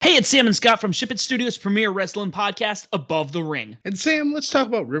it's Sam and Scott from Ship It Studios' premier wrestling podcast, Above the Ring. And Sam, let's talk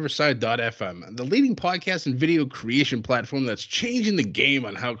about Riverside.fm, the leading podcast and video creation platform that's changing the game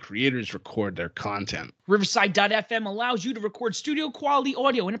on how creators record their content. Riverside.fm allows you to record studio quality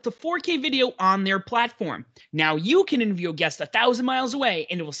audio and up to 4K video on their platform. Now you can interview a guest 1,000 miles away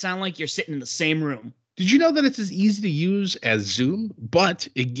and it will sound like you're sitting in the same room. Did you know that it's as easy to use as Zoom, but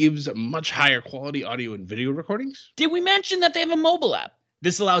it gives much higher quality audio and video recordings? Did we mention that they have a mobile app?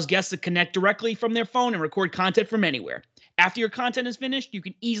 This allows guests to connect directly from their phone and record content from anywhere. After your content is finished, you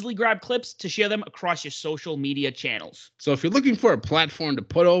can easily grab clips to share them across your social media channels. So if you're looking for a platform to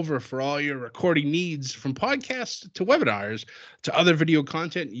put over for all your recording needs, from podcasts to webinars to other video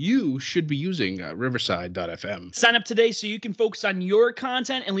content, you should be using Riverside.fm. Sign up today so you can focus on your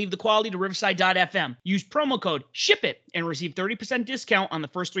content and leave the quality to Riverside.fm. Use promo code SHIPIT and receive 30% discount on the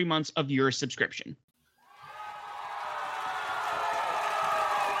first 3 months of your subscription.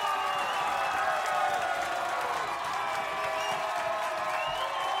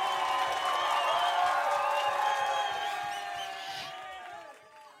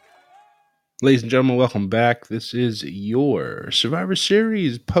 Ladies and gentlemen, welcome back. This is your Survivor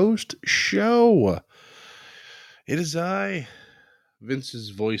Series post-show. It is I,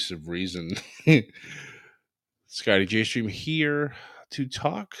 Vince's voice of reason, Scotty J Stream, here to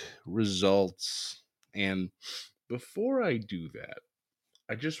talk results. And before I do that,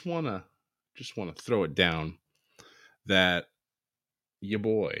 I just wanna throw it down that your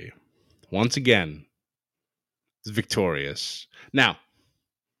boy, once again, is victorious. Now,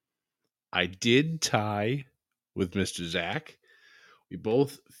 I did tie with Mr. Zach. We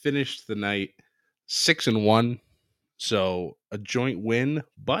both finished the night 6-1, so a joint win,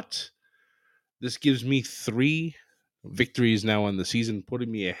 but this gives me 3 victories now on the season,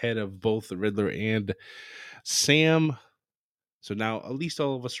 putting me ahead of both the Riddler and Sam. So now at least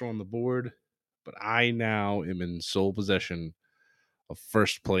all of us are on the board, but I now am in sole possession of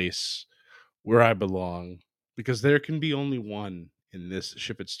first place, where I belong, because there can be only one in this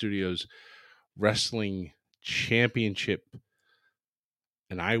Ship It Studios Wrestling Championship,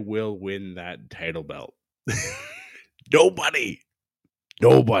 and I will win that title belt. Nobody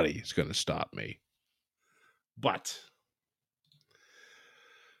is going to stop me. But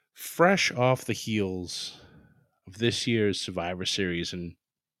fresh off the heels of this year's Survivor Series, and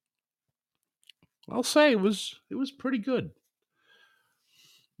I'll say it was pretty good.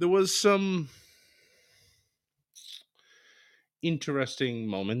 There was some interesting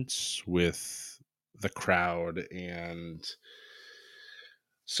moments with the crowd, and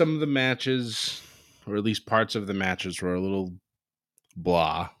some of the matches, or at least parts of the matches, were a little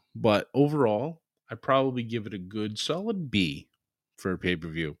blah. But overall, I'd probably give it a good solid B for a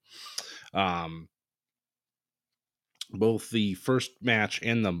pay-per-view. Both the first match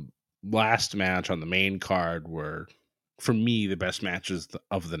and the last match on the main card were, for me, the best matches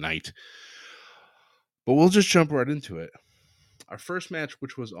of the night. But we'll just jump right into it. Our first match,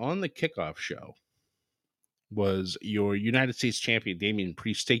 which was on the kickoff show, was your United States champion Damian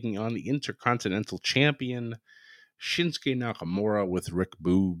Priest taking on the Intercontinental champion Shinsuke Nakamura with Rick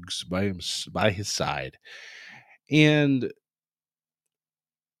Boogs by his side. And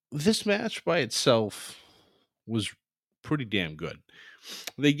this match by itself was pretty damn good.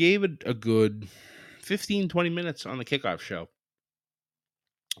 They gave it a good 15-20 minutes on the kickoff show,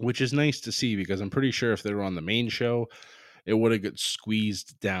 which is nice to see, because I'm pretty sure if they were on the main show, it would have got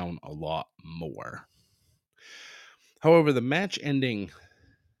squeezed down a lot more. However, the match ending,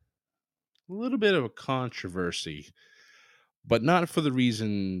 a little bit of a controversy, but not for the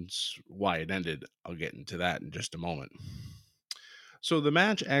reasons why it ended. I'll get into that in just a moment. So the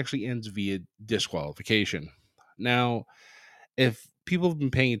match actually ends via disqualification. Now, if people have been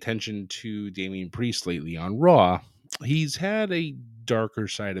paying attention to Damian Priest lately on Raw, he's had a darker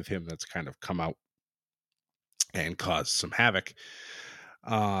side of him that's kind of come out and caused some havoc.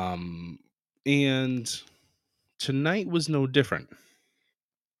 And tonight was no different.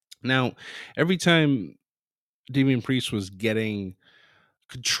 Now, every time Damian Priest was getting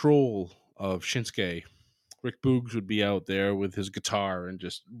control of Shinsuke, Rick Boogs would be out there with his guitar and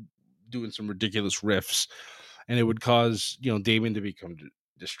just doing some ridiculous riffs, and it would cause, Damian to become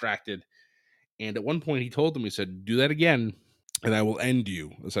distracted. And at one point he told him, he said, "Do that again and I will end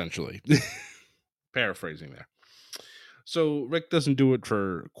you," essentially. Paraphrasing there. So Rick doesn't do it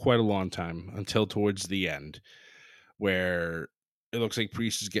for quite a long time, until towards the end, where it looks like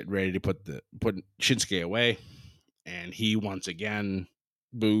Priest is getting ready to put Shinsuke away, and he once again,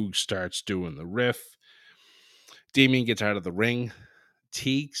 Boog starts doing the riff. Damian gets out of the ring,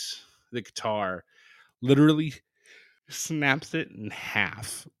 takes the guitar, literally snaps it in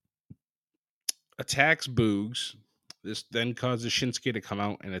half, attacks Boogs. This then causes Shinsuke to come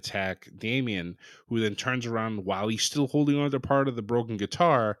out and attack Damien, who then turns around while he's still holding on to part of the broken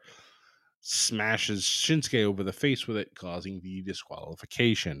guitar, smashes Shinsuke over the face with it, causing the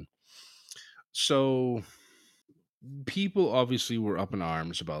disqualification. So people obviously were up in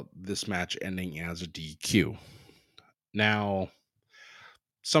arms about this match ending as a DQ. Now,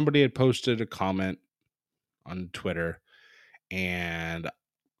 somebody had posted a comment on Twitter, and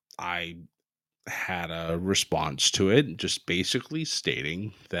I had a response to it, just basically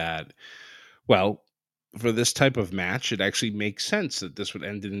stating that, well, for this type of match, it actually makes sense that this would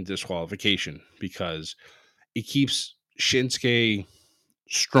end in disqualification because it keeps Shinsuke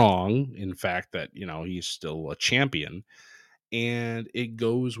strong in fact that, he's still a champion, and it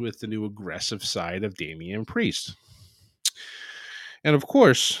goes with the new aggressive side of Damian Priest. And of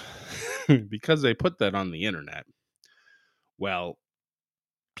course, because they put that on the internet, well,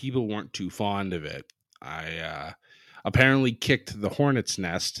 people weren't too fond of it. I apparently kicked the hornet's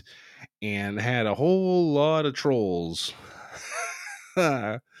nest and had a whole lot of trolls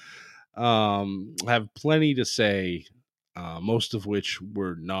have plenty to say, most of which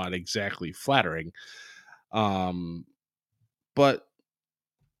were not exactly flattering. But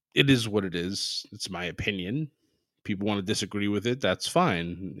it is what it is. It's my opinion. People want to disagree with it. That's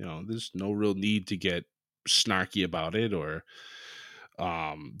fine. There's no real need to get snarky about it or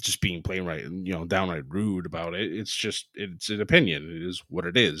just being plain right, downright rude about it. It's an opinion. It is what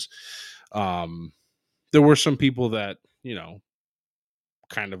it is. There were some people that,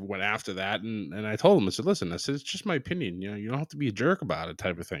 kind of went after that, and I told them, I said, listen, it's just my opinion. You don't have to be a jerk about it,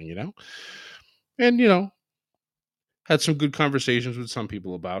 type of thing, and had some good conversations with some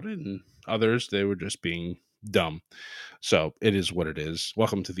people about it, and others, they were just being dumb. So it is what it is.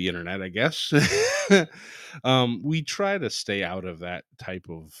 Welcome to the internet, I guess. We try to stay out of that type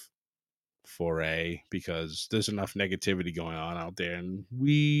of foray because there's enough negativity going on out there, and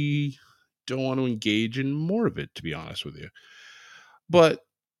we don't want to engage in more of it, to be honest with you. But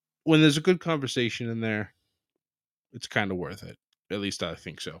when there's a good conversation in there, it's kind of worth it. At least I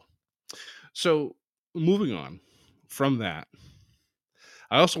think so. So moving on from that,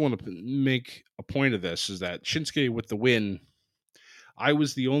 I also want to make a point of this, is that Shinsuke with the win, I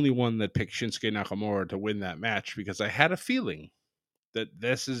was the only one that picked Shinsuke Nakamura to win that match because I had a feeling that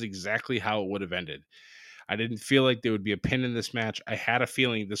this is exactly how it would have ended. I didn't feel like there would be a pin in this match. I had a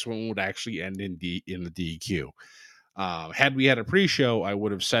feeling this one would actually end in the DQ. Had we had a pre-show, I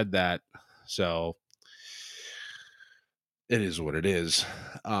would have said that. So it is what it is.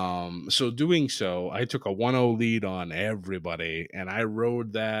 So doing so, I took a 1-0 lead on everybody, and I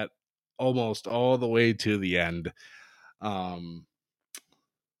rode that almost all the way to the end. But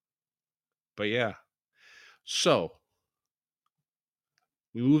yeah. So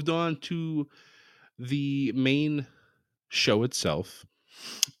we moved on to the main show itself,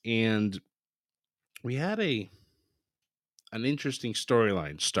 and we had an interesting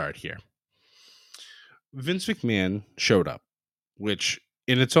storyline start here. Vince McMahon showed up, which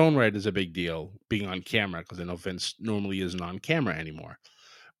in its own right is a big deal, being on camera, because I know Vince normally isn't on camera anymore.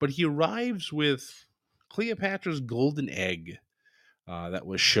 But he arrives with Cleopatra's golden egg that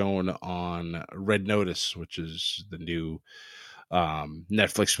was shown on Red Notice, which is the new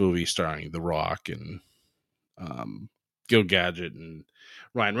Netflix movie starring The Rock and Gil Gadget and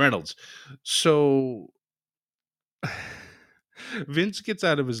Ryan Reynolds. So Vince gets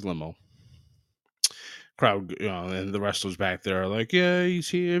out of his limo. Crowd, and the wrestlers back there are like, yeah, he's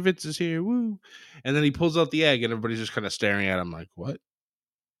here, Vince is here, woo. And then he pulls out the egg, and everybody's just kind of staring at him like, what?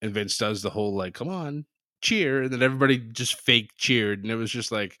 And Vince does the whole, like, come on, cheer. And then everybody just fake cheered. And it was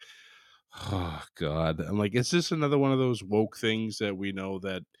just like, oh, God. I'm like, is this another one of those woke things that we know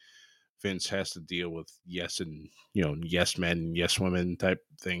that Vince has to deal with? Yes, and, yes men, yes women type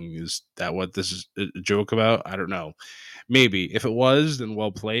thing. Is that what this is a joke about? I don't know. Maybe. If it was, then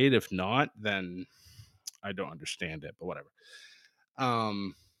well played. If not, then I don't understand it, but whatever.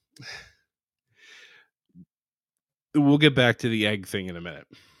 We'll get back to the egg thing in a minute.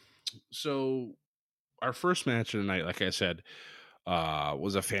 So our first match of the night, like I said,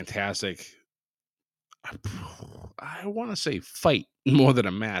 was a fantastic, I want to say fight more than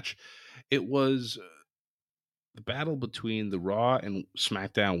a match. It was the battle between the Raw and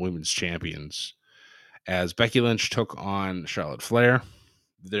SmackDown Women's Champions as Becky Lynch took on Charlotte Flair.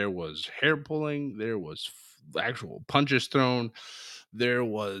 There was hair pulling, there was actual punches thrown, there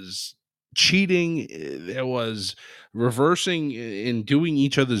was cheating, there was reversing and doing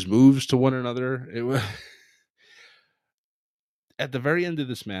each other's moves to one another. It was at the very end of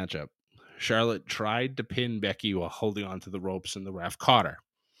this matchup, Charlotte tried to pin Becky while holding onto the ropes, and the ref caught her.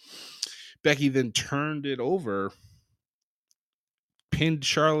 Becky then turned it over, pinned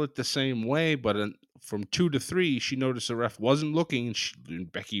Charlotte the same way, but from 2 to 3, she noticed the ref wasn't looking,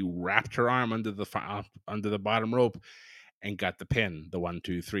 and Becky wrapped her arm under the bottom rope and got the pin, the 1,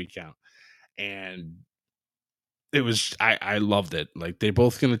 2, 3 count. And it was, I loved it. Like, they're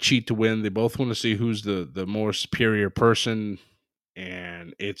both going to cheat to win. They both want to see who's the more superior person,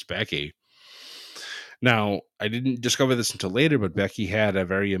 and it's Becky. Now, I didn't discover this until later, but Becky had a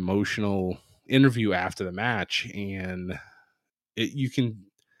very emotional interview after the match, and I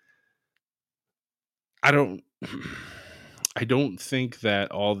don't I don't think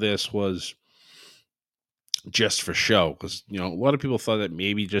that all this was just for show, because a lot of people thought that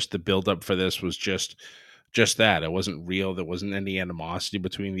maybe just the build up for this was just that it wasn't real. There wasn't any animosity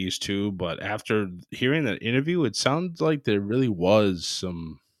between these two, but after hearing that interview, it sounds like there really was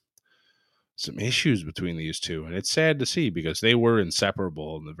some issues between these two, and it's sad to see because they were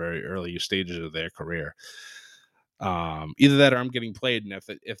inseparable in the very early stages of their career. Either that or I'm getting played, and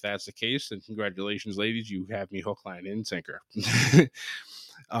if that's the case, then congratulations, ladies, you have me hook, line, and sinker.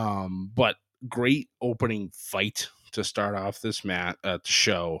 But great opening fight to start off this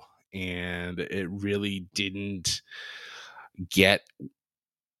show, and it really didn't get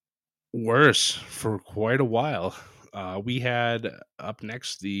worse for quite a while. We had up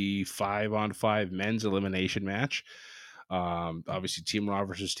next the 5-on-5 men's elimination match. Obviously, Team Raw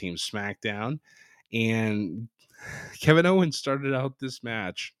versus Team SmackDown, and Kevin Owens started out this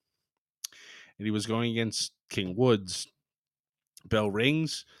match, and he was going against King Woods. Bell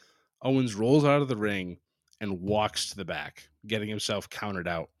rings. Owens rolls out of the ring and walks to the back, getting himself counted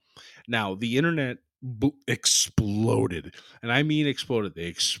out. Now, the internet exploded, and I mean exploded. They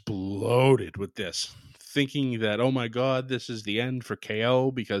exploded with this, thinking that, oh my God, this is the end for KO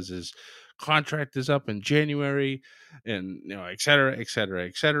because his contract is up in January, and et cetera, et cetera,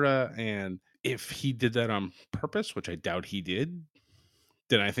 et cetera. And if he did that on purpose, which I doubt he did,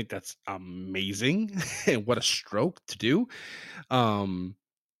 then I think that's amazing. And what a stroke to do.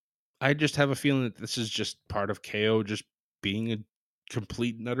 I just have a feeling that this is just part of KO just being a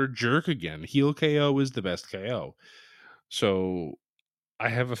complete and utter jerk again. Heel KO is the best KO. So I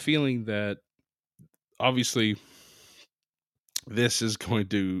have a feeling that obviously this is going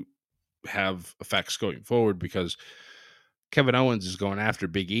to have effects going forward because Kevin Owens is going after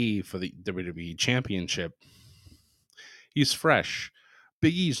Big E for the WWE Championship. He's fresh.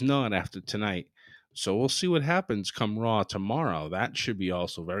 Big E's not after tonight. So we'll see what happens come Raw tomorrow. That should be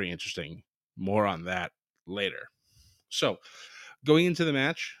also very interesting. More on that later. So going into the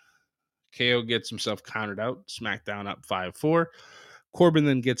match, KO gets himself counted out. SmackDown up 5-4. Corbin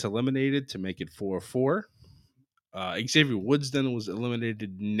then gets eliminated to make it 4-4. Xavier Woods then was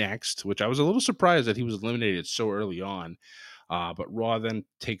eliminated next, which I was a little surprised that he was eliminated so early on. But Raw then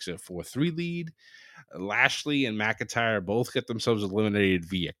takes a 4-3 lead. Lashley and McIntyre both get themselves eliminated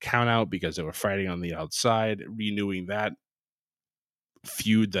via countout because they were fighting on the outside, renewing that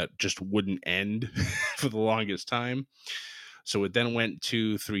feud that just wouldn't end for the longest time. So it then went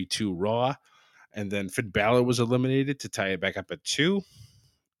to 3-2 Raw, and then Finn Balor was eliminated to tie it back up at 2.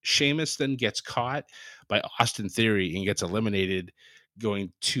 Sheamus then gets caught by Austin Theory and gets eliminated,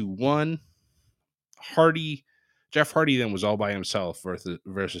 going 2-1. Jeff Hardy then was all by himself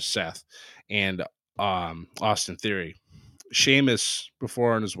versus Seth and Austin Theory. Sheamus,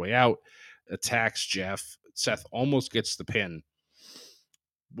 before on his way out, attacks Jeff. Seth almost gets the pin,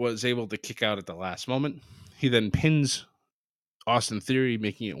 was able to kick out at the last moment. He then pins Austin Theory,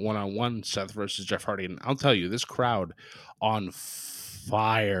 making it 1-on-1, Seth versus Jeff Hardy. And I'll tell you, this crowd on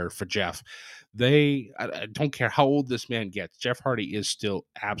fire for Jeff. I don't care how old this man gets. Jeff Hardy is still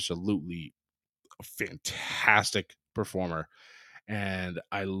absolutely a fantastic performer. And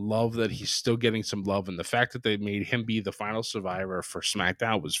I love that he's still getting some love. And the fact that they made him be the final survivor for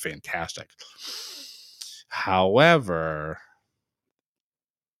SmackDown was fantastic. However,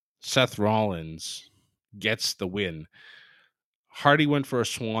 Seth Rollins gets the win. Hardy went for a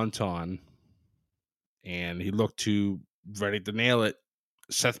swanton, and he looked ready to nail it.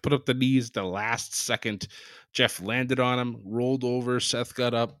 Seth put up the knees the last second. Jeff landed on him, rolled over. Seth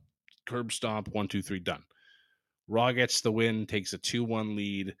got up, curb stomp, 1, 2, 3, done. Raw gets the win, takes a 2-1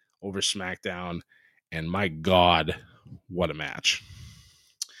 lead over SmackDown, and my God, what a match.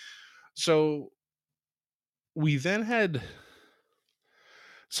 So we then had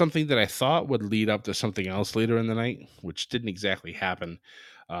something that I thought would lead up to something else later in the night, which didn't exactly happen.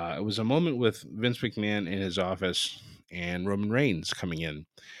 It was a moment with Vince McMahon in his office and Roman Reigns coming in.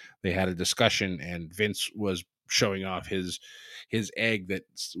 They had a discussion, and Vince was showing off his egg that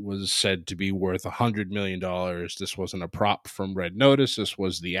was said to be worth $100 million. This wasn't a prop from Red Notice. This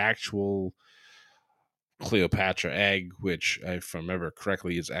was the actual Cleopatra egg, which, if I remember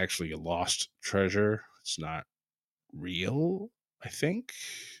correctly, is actually a lost treasure. It's not real, I think.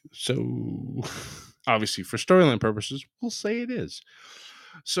 So, obviously, for storyline purposes, we'll say it is.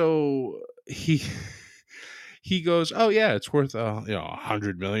 So he goes, "Oh yeah, it's worth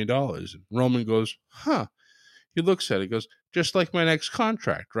 $100 million." And Roman goes, "Huh." He looks at it, goes, "Just like my next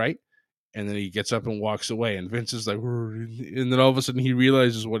contract, right?" And then he gets up and walks away. And Vince is like, and then all of a sudden he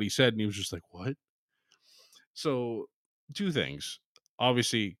realizes what he said, and he was just like, "What?" So, two things.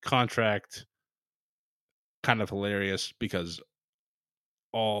 Obviously, contract, kind of hilarious because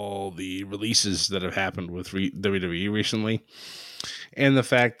all the releases that have happened with WWE recently, and the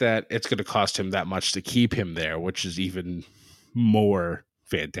fact that it's going to cost him that much to keep him there, which is even more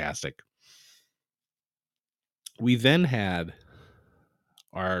fantastic. We then had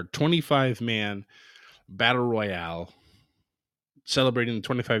our 25-man battle royale celebrating the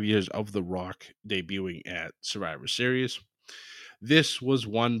 25 years of The Rock debuting at Survivor Series. This was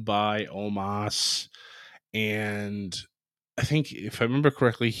won by Omos, and I think, if I remember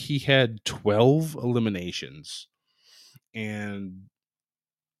correctly, he had 12 eliminations. And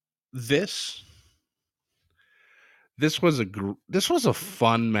this was a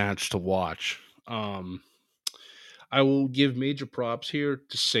fun match to watch. I will give major props here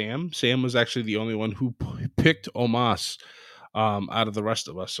to Sam. Sam was actually the only one who picked Omos out of the rest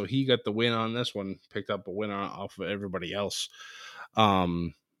of us, so he got the win on this one. Picked up a win off of everybody else.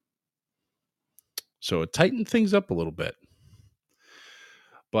 So it tightened things up a little bit.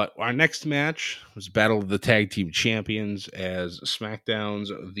 But our next match was Battle of the Tag Team Champions, as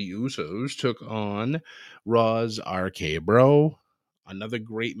SmackDown's The Usos took on Raw's RK Bro. Another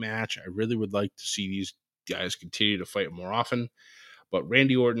great match. I really would like to see these guys continue to fight more often. But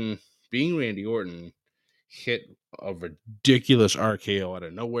Randy Orton, being Randy Orton, hit a ridiculous RKO out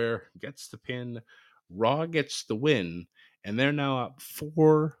of nowhere, gets the pin. Raw gets the win, and they're now up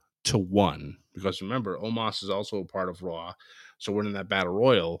 4-1. Because remember, Omos is also a part of Raw. So we're in that battle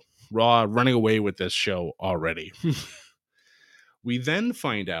royal. Raw running away with this show already. We then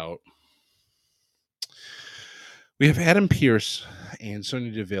find out we have Adam Pearce and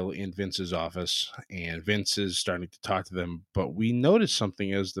Sonya Deville in Vince's office, and Vince is starting to talk to them. But we notice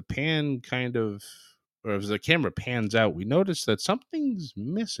something as the camera pans out. We notice that something's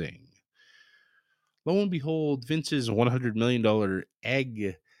missing. Lo and behold, Vince's $100 million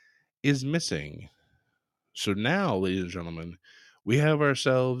egg is missing. So now, ladies and gentlemen, we have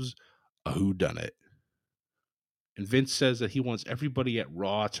ourselves a whodunit. And Vince says that he wants everybody at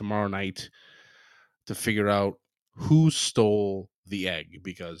Raw tomorrow night to figure out who stole the egg,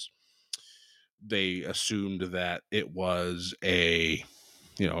 because they assumed that it was it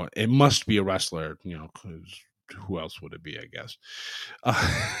must be a wrestler, because who else would it be, I guess.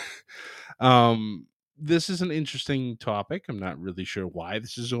 This is an interesting topic. I'm not really sure why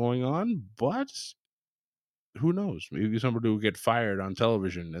this is going on, but who knows? Maybe somebody will get fired on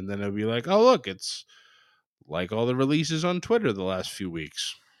television, and then it'll be like, oh, look, it's like all the releases on Twitter the last few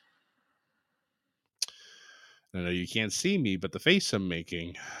weeks. I know you can't see me, but the face I'm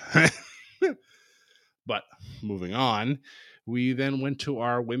making. But moving on, we then went to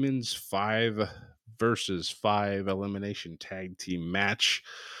our women's 5 versus 5 elimination tag team match,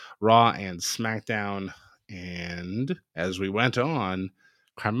 Raw and SmackDown. And as we went on,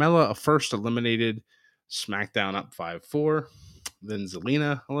 Carmella first eliminated, SmackDown up 5-4. Then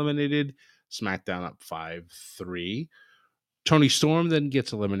Zelina eliminated, SmackDown up 5-3. Toni Storm then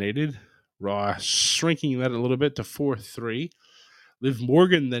gets eliminated, Raw shrinking that a little bit to 4-3. Liv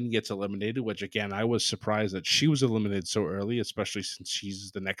Morgan then gets eliminated, which, again, I was surprised that she was eliminated so early, especially since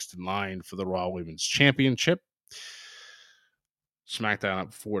she's the next in line for the Raw Women's Championship. SmackDown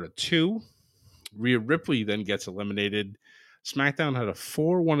up 4-2. Rhea Ripley then gets eliminated. SmackDown had a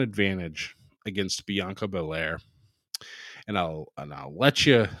 4-1 advantage against Bianca Belair. And I'll let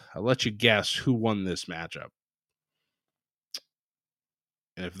you guess who won this matchup.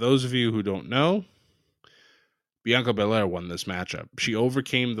 And if those of you who don't know, Bianca Belair won this matchup. She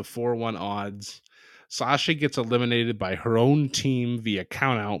overcame the 4-1 odds. Sasha gets eliminated by her own team via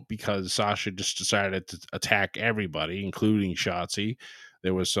countout because Sasha just decided to attack everybody, including Shotzi.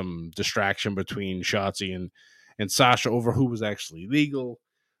 There was some distraction between Shotzi and Sasha over who was actually legal.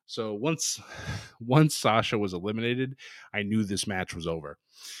 So once Sasha was eliminated, I knew this match was over.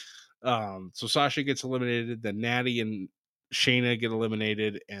 So Sasha gets eliminated. Then Natty and Shayna get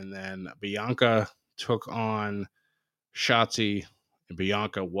eliminated, and then Bianca took on Shotzi, and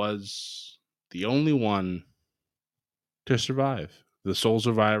Bianca was the only one to survive. The sole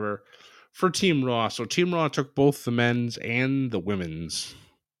survivor for Team Raw. So Team Raw took both the men's and the women's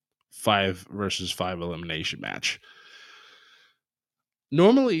 5 versus 5 elimination match.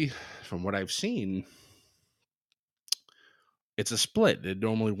 Normally, from what I've seen, it's a split.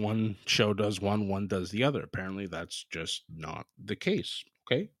 Normally one show does one does the other. Apparently, that's just not the case.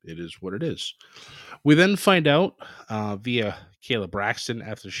 Okay, it is what it is. We then find out via Kayla Braxton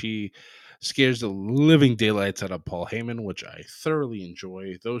after she scares the living daylights out of Paul Heyman, which I thoroughly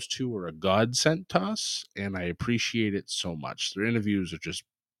enjoy. Those two were a godsend to us, and I appreciate it so much. Their interviews are just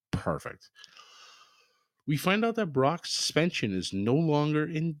perfect. We find out that Brock's suspension is no longer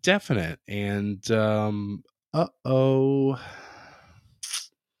indefinite, and uh-oh,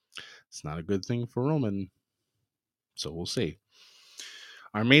 it's not a good thing for Roman. So we'll see.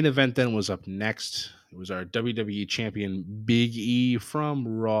 Our main event then was up next. It was our WWE champion Big E from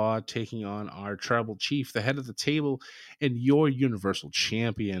Raw taking on our tribal chief, the head of the table, and your Universal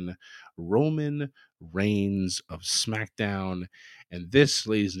Champion Roman Reigns of SmackDown. And this,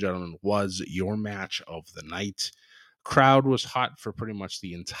 ladies and gentlemen, was your match of the night. Crowd was hot for pretty much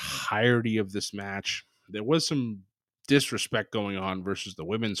the entirety of this match. There was some disrespect going on versus the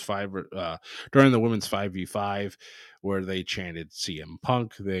women's during the women's 5v5 where they chanted CM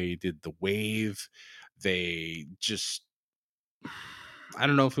Punk. They did the wave. They just, I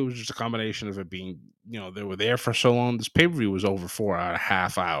don't know if it was just a combination of it being, they were there for so long. This pay-per-view was over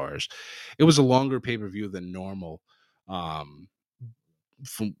 4.5 hours. It was a longer pay-per-view than normal.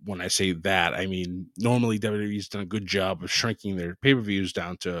 From when I say that, I mean, normally WWE's done a good job of shrinking their pay-per-views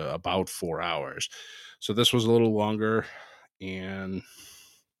down to about 4 hours. So this was a little longer, and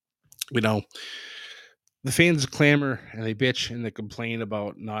the fans clamor and they bitch and they complain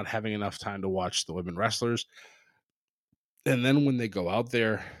about not having enough time to watch the women wrestlers. And then when they go out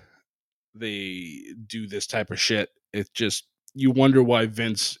there, they do this type of shit. It's just, you wonder why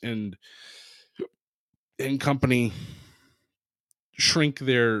Vince and company shrink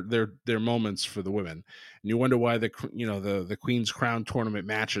their moments for the women. And you wonder why the Queen's Crown tournament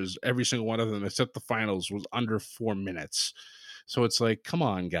matches, every single one of them except the finals, was under 4 minutes. So it's like, come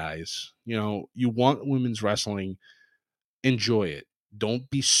on, guys. You want women's wrestling, enjoy it. Don't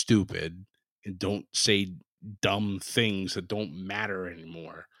be stupid and don't say dumb things that don't matter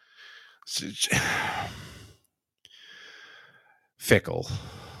anymore. Fickle.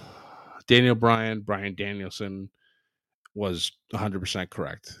 Daniel Bryan Danielson was 100%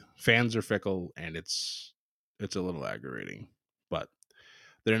 correct. Fans are fickle, and it's a little aggravating, but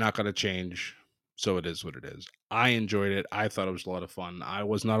they're not going to change. So it is what it is. I enjoyed it. I thought it was a lot of fun. I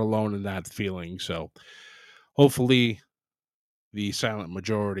was not alone in that feeling. So hopefully the silent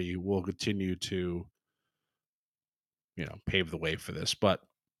majority will continue to, pave the way for this. But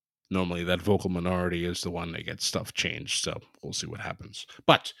normally that vocal minority is the one that gets stuff changed. So we'll see what happens.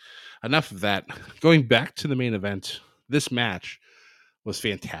 But enough of that. Going back to the main event, this match was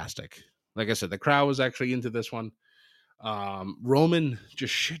fantastic. Like I said, the crowd was actually into this one. Roman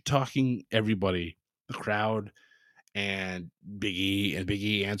just shit talking everybody, the crowd, and Big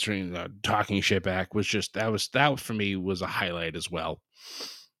E answering, talking shit back was just, that for me was a highlight as well.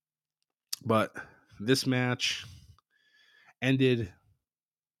 But this match ended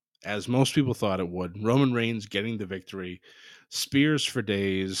as most people thought it would. Roman Reigns getting the victory, spears for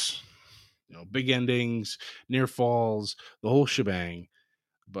days, big endings, near falls, the whole shebang.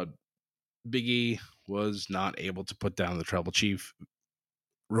 But Big E was not able to put down the tribal chief.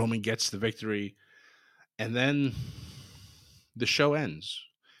 Roman gets the victory, and then the show ends.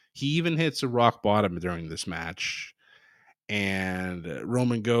 He even hits a rock bottom during this match. And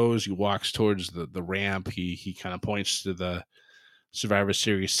Roman goes, he walks towards the ramp. He kind of points to the Survivor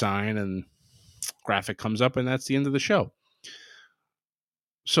Series sign, and graphic comes up, and that's the end of the show.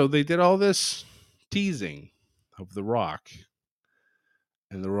 So they did all this teasing of The Rock,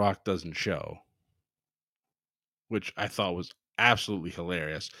 and The Rock doesn't show, which I thought was absolutely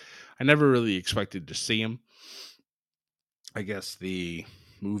hilarious. I never really expected to see him. I guess the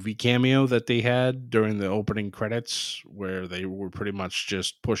movie cameo that they had during the opening credits, where they were pretty much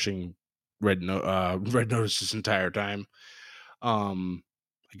just pushing Red Notice this entire time. I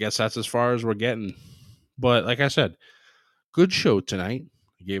guess that's as far as we're getting. But like I said, good show tonight.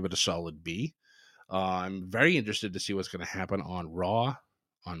 I gave it a solid B. I'm very interested to see what's going to happen on Raw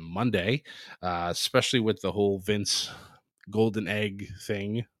on Monday, especially with the whole Vince golden egg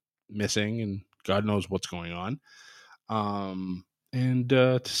thing missing, and God knows what's going on. And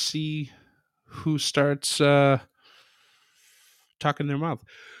to see who starts talking their mouth.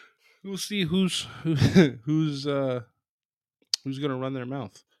 We'll see who's who's going to run their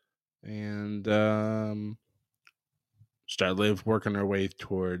mouth. And Starliv working her way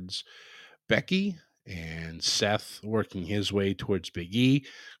towards Becky, and Seth working his way towards Big E,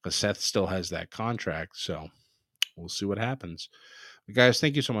 because Seth still has that contract. So we'll see what happens. But guys,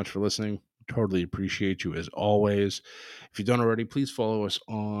 thank you so much for listening. Totally appreciate you as always. If you don't already, please follow us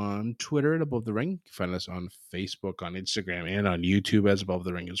on Twitter at Above the Ring. You can find us on Facebook, on Instagram, and on YouTube as Above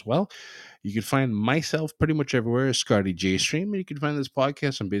the Ring as well. You can find myself pretty much everywhere as Scotty J Stream, and you can find this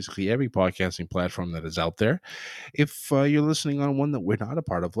podcast on basically every podcasting platform that is out there. If you're listening on one that we're not a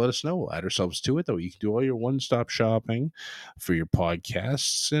part of, let us know. We'll add ourselves to it, though. You can do all your one-stop shopping for your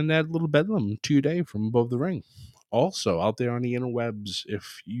podcasts and add a little bedlam to your day from Above the Ring. Also, out there on the interwebs,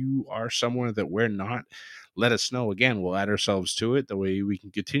 if you are somewhere that we're not, let us know. Again, we'll add ourselves to it. That way we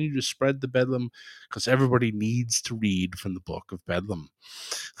can continue to spread the bedlam, because everybody needs to read from the book of Bedlam.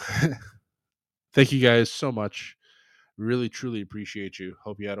 Thank you guys so much. Really, truly appreciate you.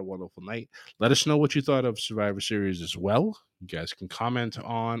 Hope you had a wonderful night. Let us know what you thought of Survivor Series as well. You guys can comment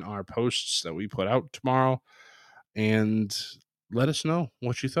on our posts that we put out tomorrow, and let us know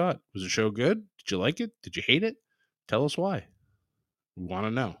what you thought. Was the show good? Did you like it? Did you hate it? Tell us why. We want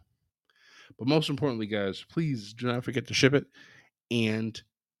to know. But most importantly, guys, please do not forget to ship it and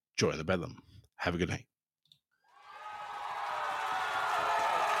join the Bedlam. Have a good night.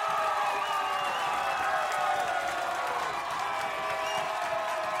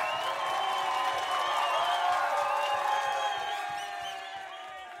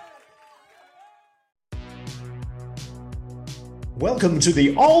 Welcome to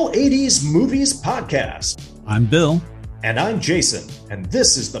the All 80s Movies Podcast. I'm Bill. And I'm Jason. And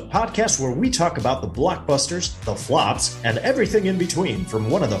this is the podcast where we talk about the blockbusters, the flops, and everything in between from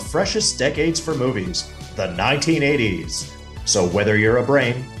one of the freshest decades for movies, the 1980s. So whether you're a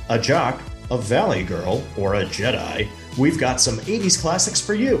brain, a jock, a valley girl, or a Jedi, we've got some 80s classics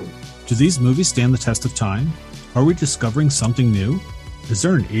for you. Do these movies stand the test of time? Are we discovering something new? Is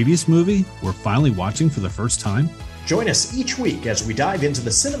there an 80s movie we're finally watching for the first time? Join us each week as we dive into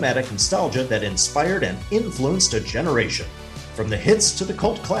the cinematic nostalgia that inspired and influenced a generation. From the hits to the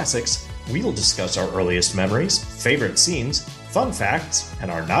cult classics, we'll discuss our earliest memories, favorite scenes, fun facts,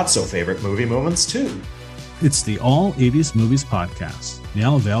 and our not-so-favorite movie moments, too. It's the All 80s Movies Podcast,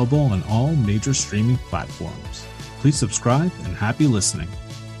 now available on all major streaming platforms. Please subscribe and happy listening.